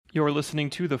You're listening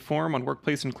to the Forum on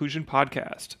Workplace Inclusion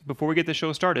podcast. Before we get the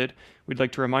show started, we'd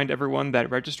like to remind everyone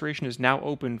that registration is now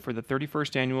open for the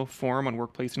 31st Annual Forum on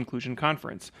Workplace Inclusion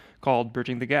Conference, called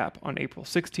Bridging the Gap, on April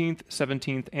 16th,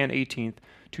 17th, and 18th,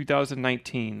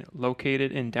 2019,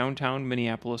 located in downtown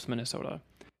Minneapolis, Minnesota.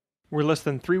 We're less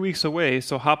than 3 weeks away,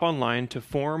 so hop online to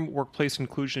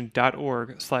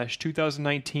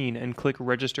forumworkplaceinclusion.org/2019 and click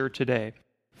register today.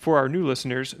 For our new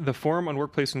listeners, the Forum on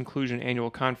Workplace Inclusion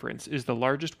Annual Conference is the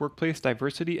largest workplace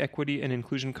diversity, equity, and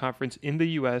inclusion conference in the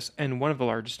U.S. and one of the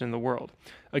largest in the world.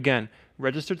 Again,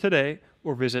 register today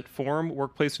or visit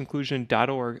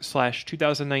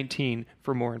forumworkplaceinclusion.org/2019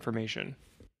 for more information.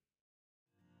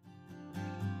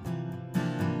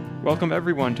 Welcome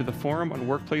everyone to the Forum on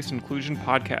Workplace Inclusion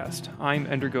podcast. I'm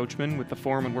Ender Gochman with the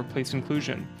Forum on Workplace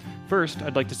Inclusion. First,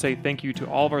 I'd like to say thank you to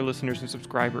all of our listeners and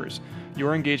subscribers.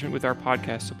 Your engagement with our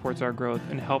podcast supports our growth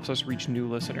and helps us reach new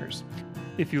listeners.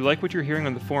 If you like what you're hearing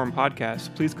on the Forum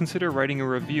podcast, please consider writing a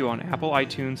review on Apple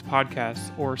iTunes Podcasts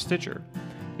or Stitcher.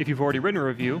 If you've already written a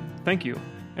review, thank you.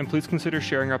 And please consider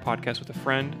sharing our podcast with a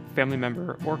friend, family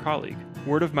member, or colleague.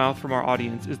 Word of mouth from our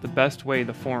audience is the best way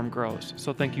the Forum grows,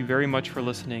 so thank you very much for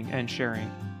listening and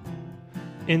sharing.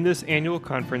 In this annual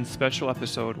conference special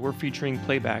episode, we're featuring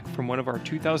playback from one of our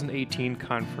 2018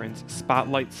 conference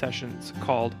spotlight sessions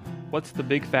called What's the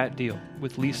Big Fat Deal?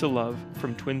 With Lisa Love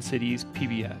from Twin Cities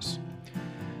PBS.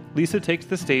 Lisa takes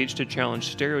the stage to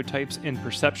challenge stereotypes and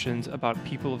perceptions about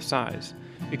people of size,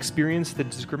 experience the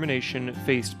discrimination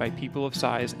faced by people of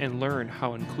size, and learn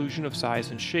how inclusion of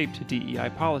size and shape to DEI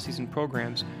policies and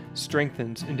programs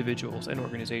strengthens individuals and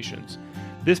organizations.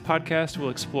 This podcast will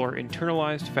explore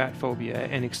internalized fat phobia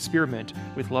and experiment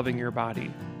with loving your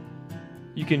body.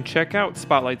 You can check out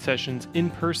Spotlight sessions in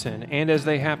person and as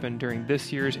they happen during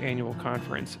this year's annual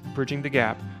conference, Bridging the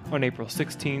Gap, on April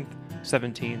 16th,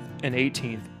 17th, and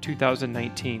 18th,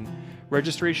 2019.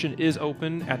 Registration is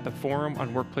open at the Forum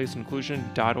on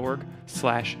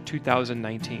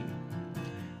workplaceinclusion.org/2019.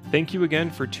 Thank you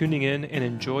again for tuning in and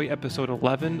enjoy episode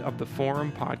 11 of the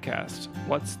Forum podcast,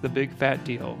 What's the Big Fat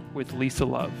Deal? With Lisa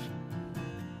Love.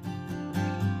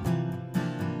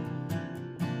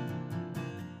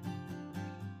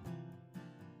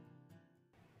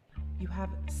 You have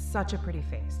such a pretty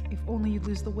face. If only you'd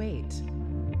lose the weight.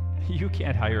 You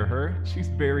can't hire her. She's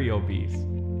very obese.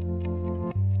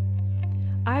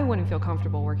 I wouldn't feel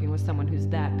comfortable working with someone who's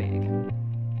that big.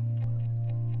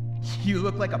 You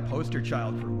look like a poster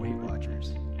child for Weight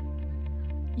Watchers.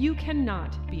 You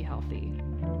cannot be healthy.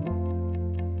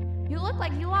 You look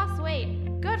like you lost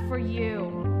weight. Good for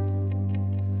you.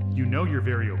 You know you're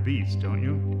very obese, don't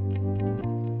you?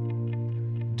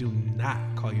 Do not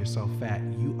call yourself fat.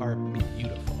 You are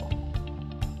beautiful.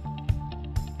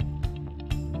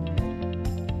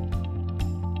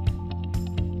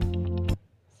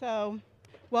 So,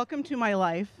 welcome to my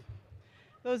life.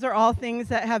 Those are all things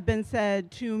that have been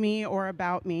said to me or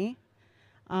about me.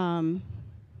 And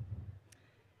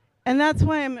that's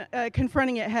why I'm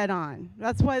confronting it head on.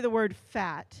 That's why the word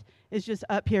fat is just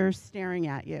up here staring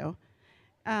at you.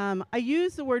 I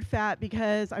use the word fat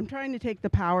because I'm trying to take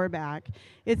the power back.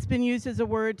 It's been used as a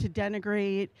word to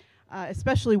denigrate,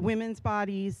 especially women's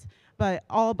bodies, but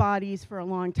all bodies for a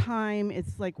long time.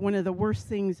 It's like one of the worst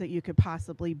things that you could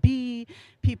possibly be.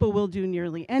 People will do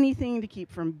nearly anything to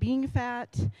keep from being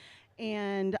fat,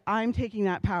 and I'm taking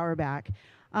that power back.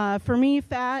 For me,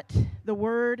 fat, the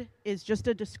word is just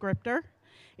a descriptor.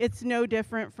 It's no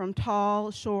different from tall,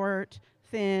 short,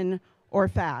 thin, or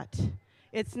fat.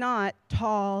 It's not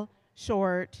tall,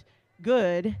 short,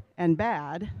 good, and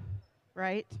bad,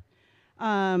 right?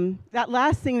 That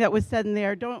last thing that was said in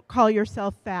there, don't call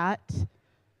yourself fat.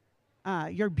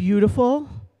 You're beautiful.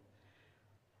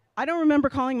 I don't remember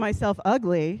calling myself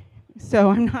ugly, so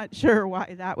I'm not sure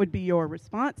why that would be your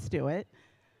response to it.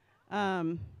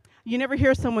 You never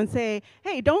hear someone say,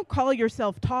 hey, don't call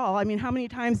yourself tall. I mean, how many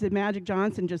times did Magic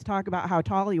Johnson just talk about how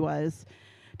tall he was?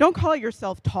 Don't call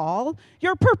yourself tall.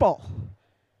 You're purple.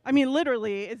 I mean,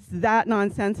 literally, it's that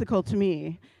nonsensical to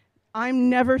me. I'm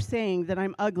never saying that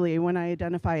I'm ugly when I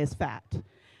identify as fat.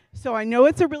 So I know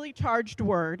it's a really charged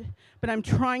word, but I'm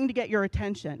trying to get your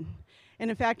attention. And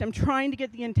in fact, I'm trying to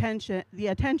get the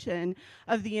attention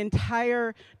of the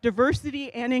entire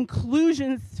diversity and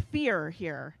inclusion sphere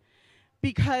here,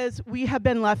 because we have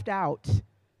been left out.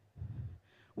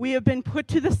 We have been put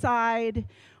to the side.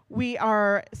 We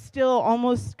are still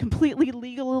almost completely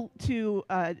legal to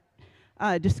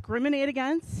discriminate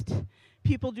against.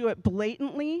 People do it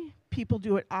blatantly. People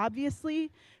do it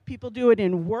obviously. People do it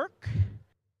in work.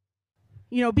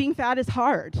 You know, being fat is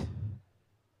hard.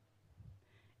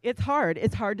 It's hard.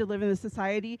 It's hard to live in this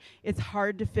society. It's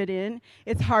hard to fit in.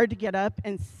 It's hard to get up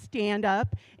and stand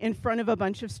up in front of a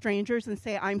bunch of strangers and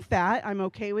say, I'm fat, I'm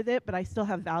okay with it, but I still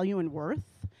have value and worth,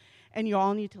 and you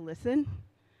all need to listen.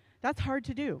 That's hard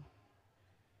to do.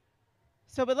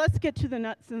 So, but let's get to the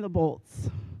nuts and the bolts.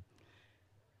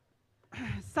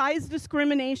 Size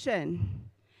discrimination.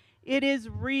 It is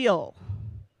real.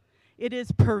 It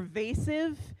is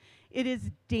pervasive. It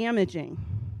is damaging.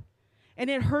 And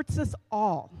it hurts us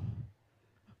all.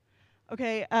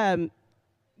 Okay,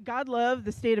 God love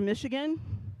the state of Michigan.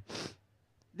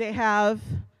 They have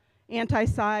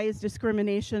anti-size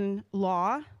discrimination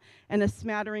law and a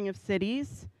smattering of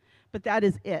cities, but that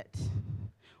is it.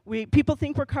 People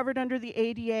think we're covered under the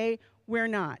ADA. We're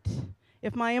not.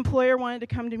 If my employer wanted to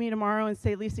come to me tomorrow and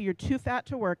say, Lisa, you're too fat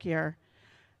to work here,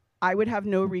 I would have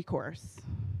no recourse.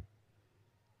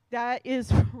 That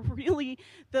is really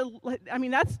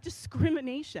that's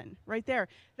discrimination right there.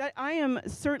 That I am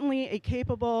certainly a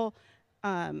capable,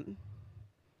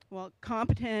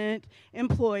 competent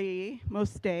employee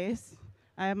most days.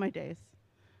 I have my days.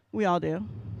 We all do.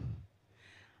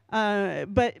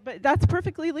 But that's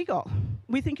perfectly legal.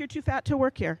 We think you're too fat to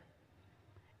work here.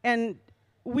 And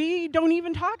we don't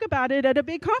even talk about it at a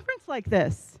big conference like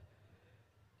this.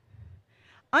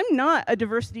 I'm not a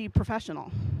diversity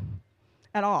professional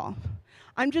at all.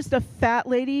 I'm just a fat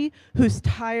lady who's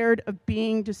tired of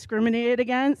being discriminated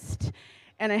against,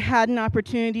 and I had an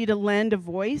opportunity to lend a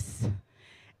voice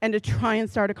and to try and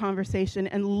start a conversation.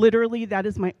 And literally, that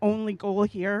is my only goal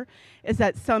here, is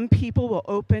that some people will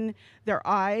open their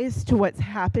eyes to what's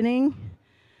happening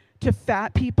to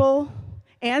fat people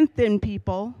and thin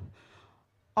people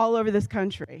all over this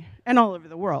country and all over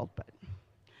the world. But,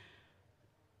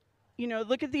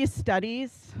 look at these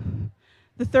studies.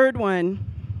 The third one,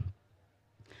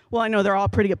 well, I know they're all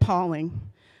pretty appalling.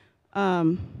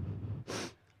 I've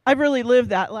really lived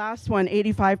that last one.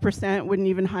 85% wouldn't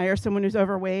even hire someone who's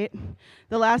overweight.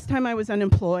 The last time I was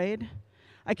unemployed,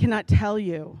 I cannot tell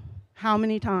you how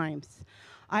many times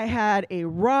I had a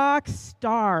rock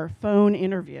star phone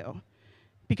interview,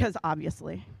 because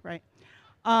obviously, right?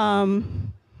 But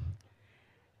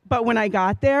when I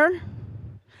got there,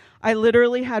 I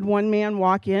literally had one man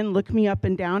walk in, look me up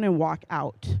and down, and walk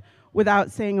out without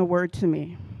saying a word to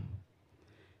me.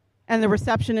 And the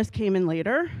receptionist came in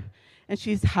later, and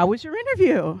she's, how was your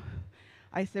interview?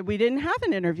 I said, we didn't have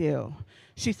an interview.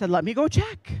 She said, let me go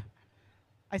check.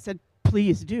 I said,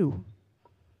 please do.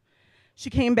 She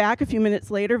came back a few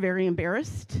minutes later, very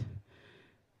embarrassed,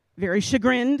 very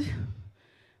chagrined,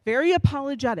 very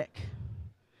apologetic,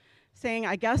 saying,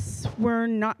 I guess we're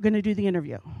not going to do the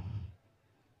interview.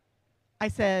 I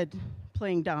said,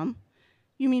 playing dumb,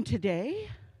 you mean today?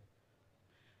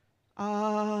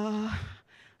 I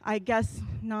guess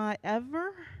not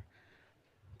ever.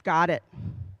 Got it.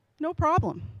 No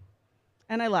problem.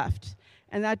 And I left.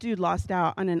 And that dude lost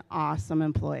out on an awesome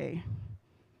employee.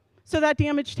 So that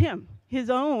damaged him. His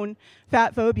own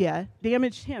fat phobia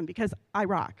damaged him because I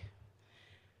rock.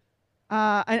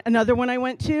 Another one I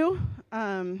went to,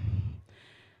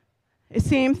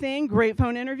 same thing, great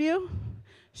phone interview.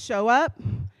 Show up.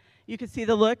 You could see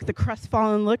the look, the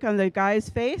crestfallen look on the guy's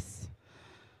face.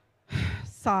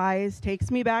 Sighs,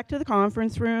 takes me back to the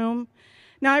conference room.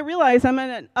 Now I realize I'm in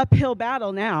an uphill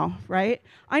battle now, right?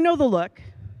 I know the look.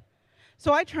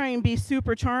 So I try and be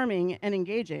super charming and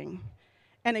engaging.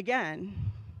 And again,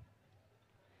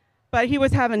 but he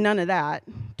was having none of that.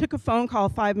 Took a phone call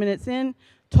 5 minutes in,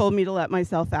 told me to let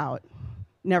myself out.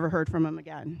 Never heard from him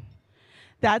again.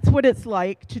 That's what it's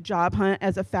like to job hunt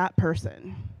as a fat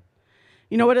person.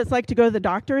 You know what it's like to go to the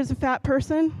doctor as a fat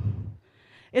person?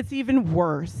 It's even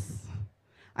worse.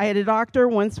 I had a doctor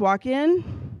once walk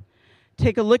in,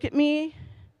 take a look at me,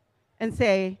 and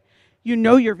say, you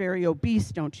know you're very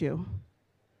obese, don't you?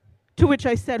 To which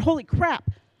I said, holy crap,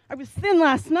 I was thin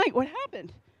last night, what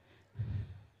happened?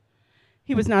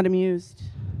 He was not amused,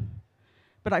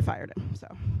 but I fired him, so.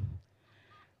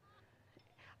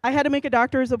 I had to make a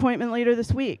doctor's appointment later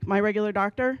this week. My regular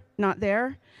doctor, not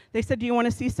there. They said, do you want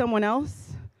to see someone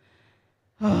else?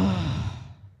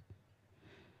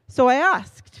 So I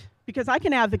asked, because I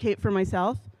can advocate for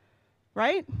myself,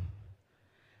 right?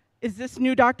 Is this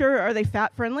new doctor, are they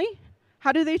fat friendly?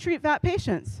 How do they treat fat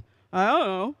patients? I don't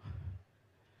know.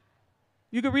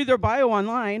 You could read their bio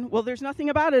online. Well, there's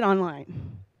nothing about it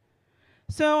online.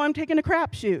 So I'm taking a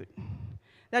crapshoot.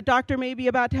 That doctor may be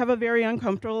about to have a very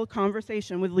uncomfortable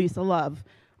conversation with Lisa Love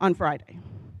on Friday.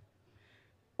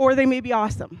 Or they may be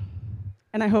awesome,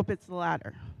 and I hope it's the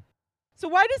latter. So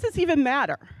why does this even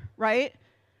matter, right?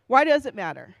 Why does it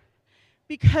matter?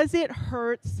 Because it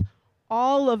hurts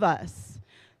all of us.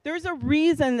 There's a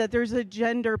reason that there's a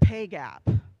gender pay gap,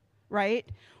 right?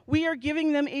 We are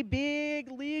giving them a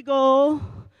big legal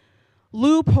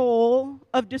loophole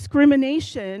of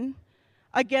discrimination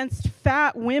against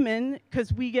fat women,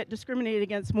 because we get discriminated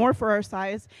against more for our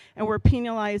size, and we're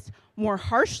penalized more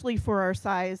harshly for our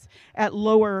size at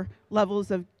lower levels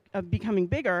of becoming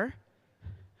bigger.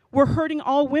 We're hurting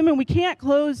all women. We can't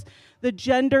close the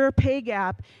gender pay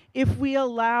gap if we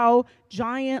allow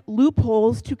giant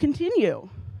loopholes to continue.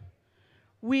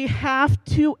 We have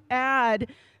to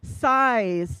add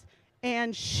size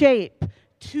and shape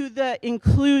to the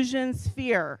inclusion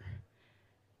sphere.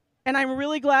 And I'm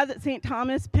really glad that St.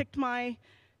 Thomas picked my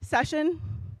session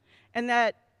and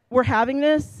that we're having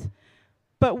this.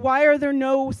 But why are there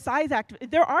no size activists?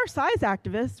 There are size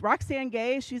activists. Roxane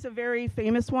Gay, she's a very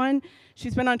famous one.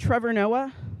 She's been on Trevor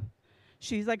Noah.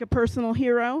 She's like a personal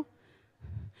hero.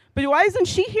 But why isn't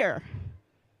she here?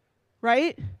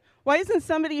 Right? Why isn't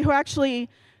somebody who actually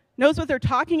knows what they're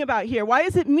talking about here? Why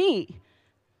is it me?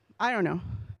 I don't know.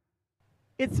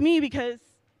 It's me because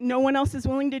no one else is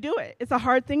willing to do it. It's a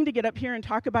hard thing to get up here and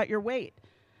talk about your weight.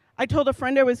 I told a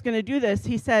friend I was going to do this.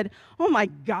 He said, "Oh my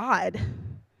God,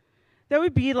 that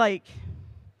would be like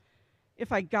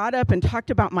if I got up and talked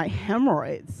about my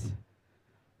hemorrhoids."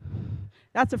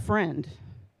 That's a friend.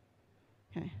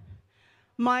 Okay.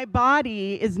 My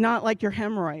body is not like your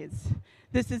hemorrhoids.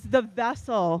 This is the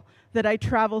vessel that I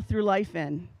travel through life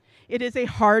in. It is a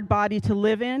hard body to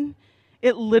live in.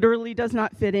 It literally does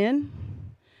not fit in.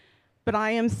 But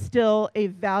I am still a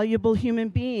valuable human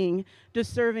being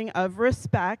deserving of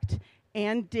respect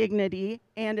and dignity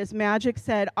and, as Magic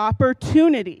said,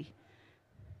 opportunity.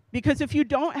 Because if you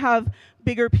don't have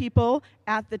bigger people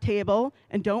at the table,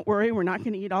 and don't worry, we're not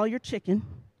going to eat all your chicken.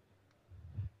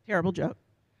 Terrible joke.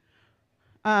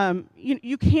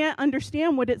 You can't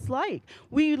understand what it's like.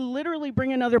 We literally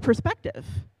bring another perspective,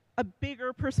 a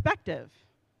bigger perspective.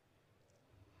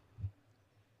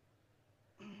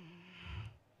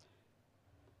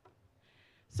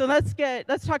 So let's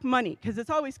talk money, because it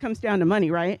always comes down to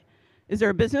money, right? Is there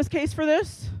a business case for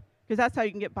this? Because that's how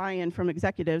you can get buy-in from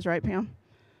executives, right, Pam?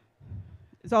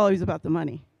 It's always about the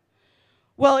money.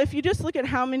 Well, if you just look at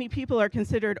how many people are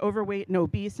considered overweight and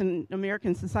obese in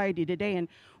American society today, and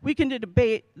we can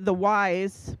debate the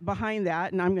whys behind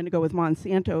that, and I'm going to go with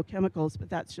Monsanto chemicals, but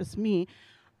that's just me.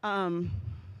 There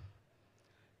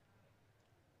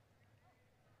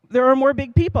are more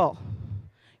big people.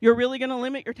 You're really going to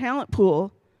limit your talent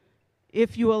pool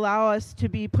if you allow us to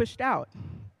be pushed out.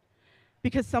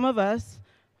 Because some of us,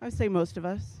 I would say most of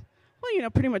us, well,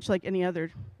 pretty much like any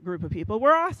other group of people,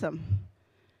 we're awesome.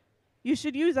 You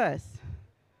should use us.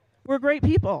 We're great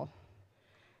people.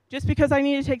 Just because I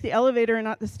need to take the elevator and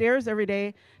not the stairs every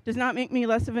day does not make me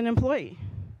less of an employee.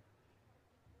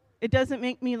 It doesn't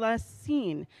make me less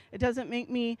seen. It doesn't make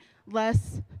me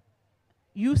less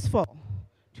useful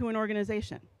to an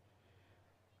organization.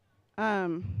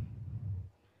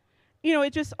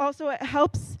 It just also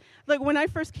helps. Like when I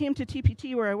first came to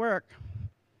TPT where I work,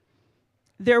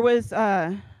 there was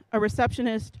a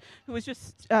receptionist who was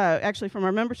just actually from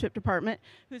our membership department,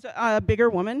 who's a bigger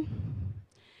woman.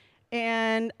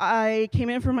 And I came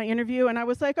in for my interview and I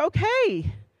was like,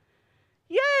 okay,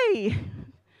 yay,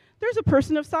 there's a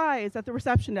person of size at the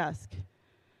reception desk.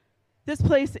 This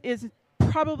place is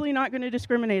probably not going to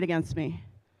discriminate against me,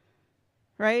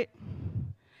 right?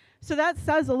 So that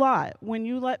says a lot when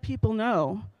you let people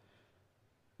know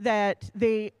that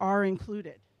they are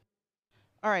included.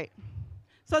 All right,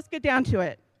 so let's get down to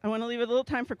it. I want to leave a little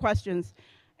time for questions,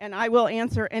 and I will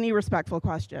answer any respectful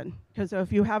question. Because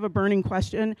if you have a burning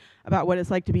question about what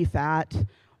it's like to be fat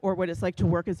or what it's like to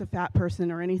work as a fat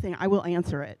person or anything, I will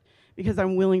answer it because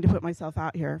I'm willing to put myself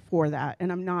out here for that,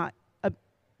 and I'm not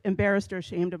embarrassed or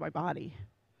ashamed of my body.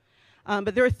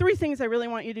 But there are 3 things I really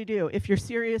want you to do if you're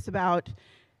serious about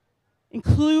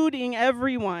including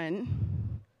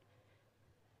everyone.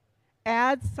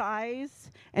 Add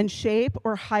size and shape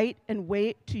or height and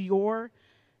weight to your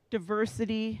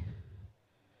diversity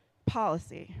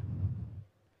policy.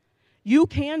 You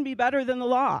can be better than the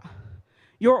law.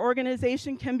 Your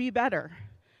organization can be better.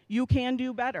 You can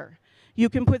do better. You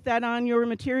can put that on your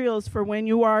materials for when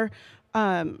you are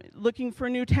looking for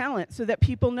new talent so that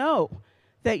people know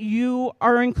that you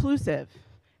are inclusive.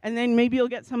 And then maybe you'll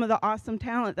get some of the awesome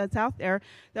talent that's out there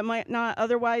that might not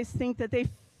otherwise think that they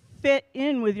fit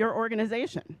in with your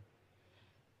organization.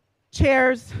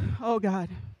 Chairs, oh God.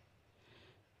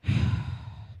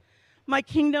 My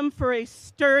kingdom for a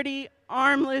sturdy,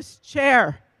 armless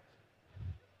chair.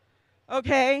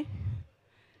 Okay?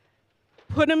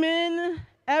 Put them in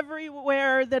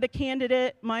everywhere that a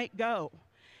candidate might go.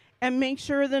 and make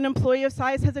sure that an employee of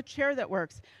size has a chair that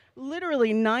works.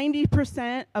 Literally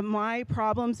 90% of my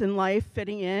problems in life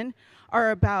fitting in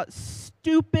are about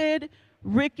stupid,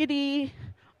 rickety,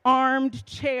 armed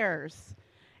chairs.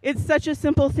 It's such a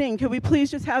simple thing. Could we please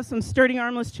just have some sturdy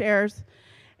armless chairs?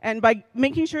 And by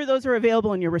making sure those are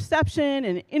available in your reception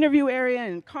and interview area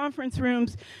and conference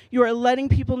rooms, you are letting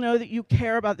people know that you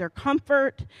care about their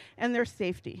comfort and their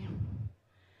safety.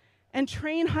 And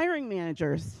train hiring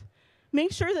managers.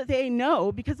 Make sure that they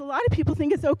know, because a lot of people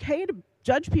think it's okay to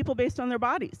judge people based on their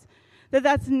bodies, that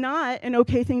that's not an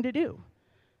okay thing to do.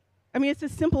 I mean, it's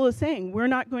as simple as saying, we're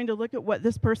not going to look at what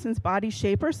this person's body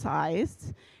shape or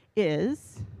size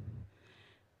is.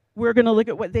 We're going to look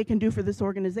at what they can do for this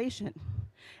organization.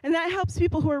 And that helps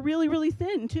people who are really, really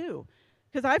thin, too.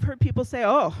 Because I've heard people say,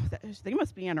 oh, they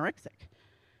must be anorexic.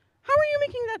 How are you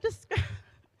making that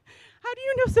How do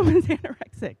you know someone's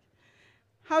anorexic?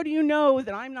 How do you know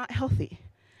that I'm not healthy?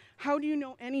 How do you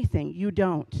know anything? You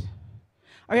don't.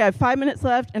 All right, I have 5 minutes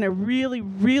left, and I really,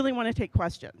 really want to take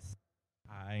questions.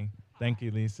 Hi. Thank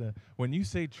you, Lisa. When you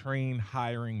say train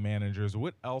hiring managers,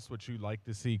 what else would you like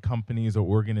to see companies or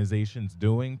organizations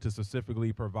doing to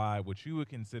specifically provide what you would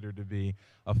consider to be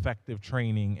effective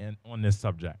training on this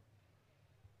subject?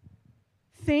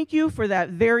 Thank you for that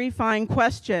very fine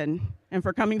question and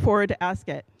for coming forward to ask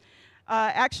it.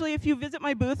 Actually, if you visit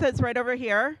my booth, it's right over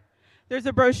here. There's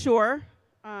a brochure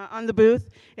on the booth.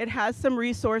 It has some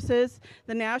resources.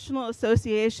 The National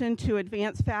Association to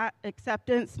Advance Fat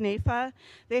Acceptance, NAFA,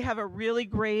 they have a really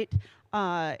great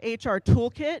HR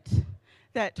toolkit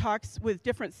that talks with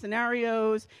different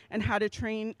scenarios and how to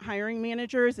train hiring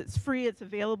managers. It's free, it's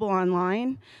available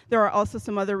online. There are also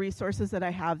some other resources that I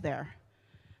have there.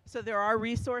 So there are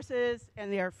resources,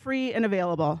 and they are free and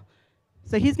available.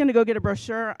 So he's going to go get a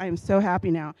brochure. I'm so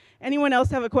happy now. Anyone else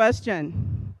have a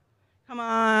question? Come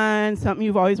on, something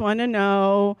you've always wanted to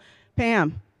know.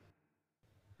 Pam.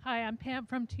 Hi, I'm Pam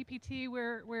from TPT.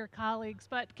 We're colleagues.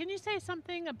 But can you say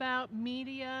something about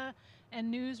media and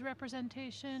news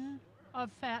representation of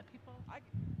fat people?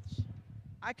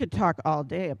 I could talk all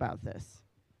day about this.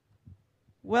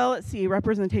 Well, let's see,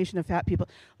 representation of fat people.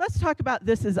 Let's talk about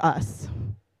This Is Us.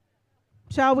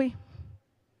 Shall we?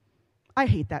 I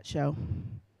hate that show.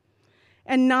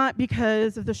 And not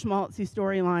because of the schmaltzy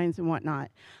storylines and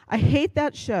whatnot. I hate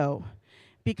that show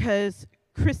because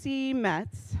Chrissy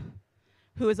Metz,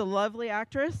 who is a lovely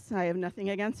actress, I have nothing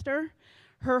against her,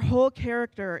 her whole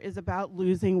character is about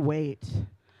losing weight.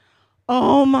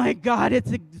 Oh my God,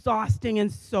 it's exhausting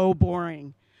and so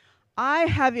boring. I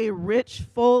have a rich,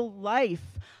 full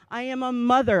life. I am a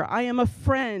mother, I am a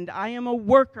friend, I am a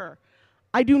worker.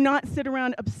 I do not sit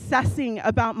around obsessing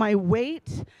about my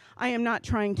weight. I am not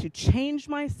trying to change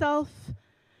myself.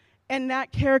 And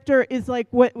that character is like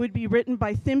what would be written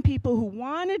by thin people who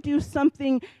want to do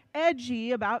something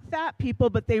edgy about fat people,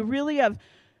 but they really have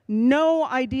no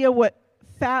idea what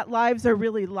fat lives are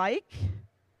really like.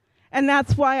 And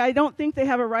that's why I don't think they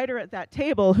have a writer at that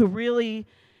table who really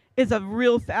is a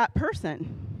real fat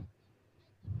person.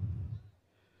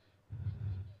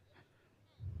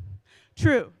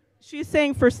 True. She's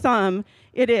saying for some,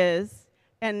 it is,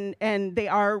 and they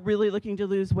are really looking to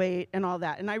lose weight and all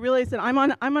that. And I realize that I'm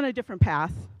on a different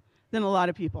path than a lot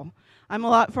of people. I'm a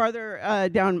lot farther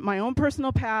down my own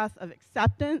personal path of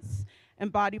acceptance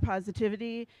and body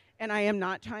positivity, and I am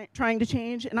not trying to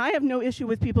change. And I have no issue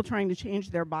with people trying to change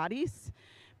their bodies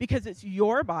because it's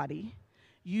your body.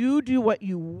 You do what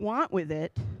you want with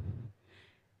it.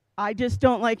 I just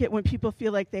don't like it when people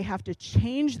feel like they have to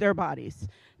change their bodies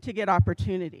to get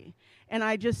opportunity. And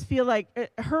I just feel like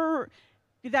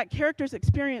that character's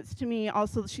experience to me,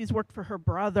 also she's worked for her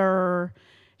brother.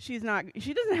 She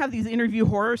doesn't have these interview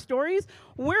horror stories.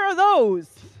 Where are those?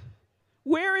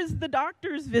 Where is the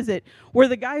doctor's visit where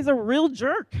the guy's a real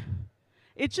jerk?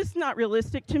 It's just not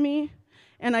realistic to me.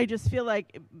 And I just feel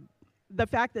like the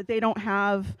fact that they don't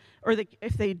have, or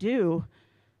if they do,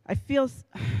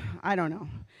 I don't know.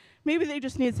 Maybe they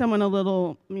just need someone a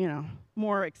little,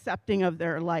 more accepting of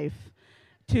their life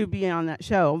to be on that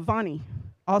show. Vani,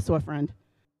 also a friend.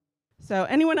 So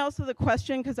anyone else with a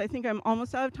question? Because I think I'm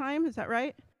almost out of time. Is that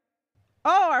right?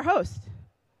 Oh, our host.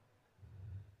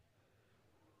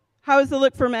 How is the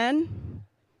look for men?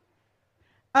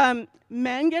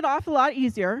 Men get off a lot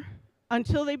easier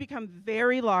until they become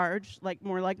very large,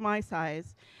 more like my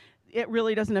size. It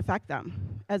really doesn't affect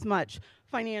them as much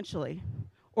financially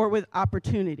or with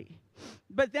opportunity.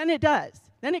 But then it does.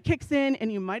 Then it kicks in,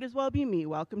 and you might as well be me.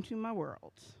 Welcome to my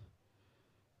world.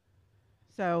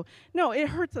 So, no, it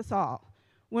hurts us all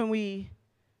when we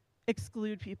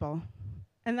exclude people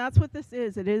And that's what this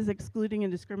is. It is excluding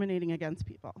and discriminating against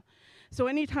people. So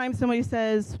anytime somebody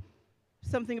says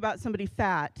something about somebody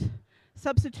fat,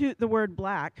 substitute the word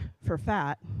black for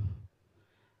fat.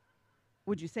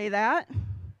 Would you say that?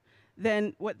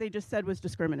 Then what they just said was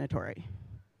discriminatory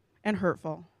and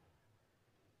hurtful.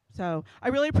 So I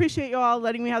really appreciate you all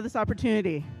letting me have this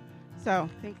opportunity. So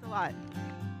thanks a lot.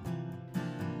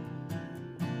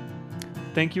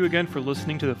 Thank you again for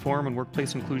listening to the Forum on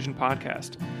Workplace Inclusion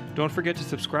podcast. Don't forget to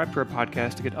subscribe to our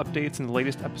podcast to get updates on the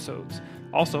latest episodes.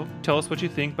 Also, tell us what you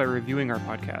think by reviewing our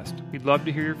podcast. We'd love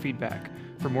to hear your feedback.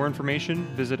 For more information,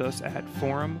 visit us at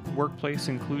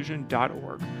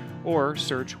forumworkplaceinclusion.org or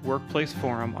search Workplace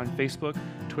Forum on Facebook,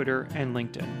 Twitter, and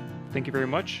LinkedIn. Thank you very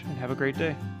much, and have a great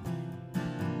day.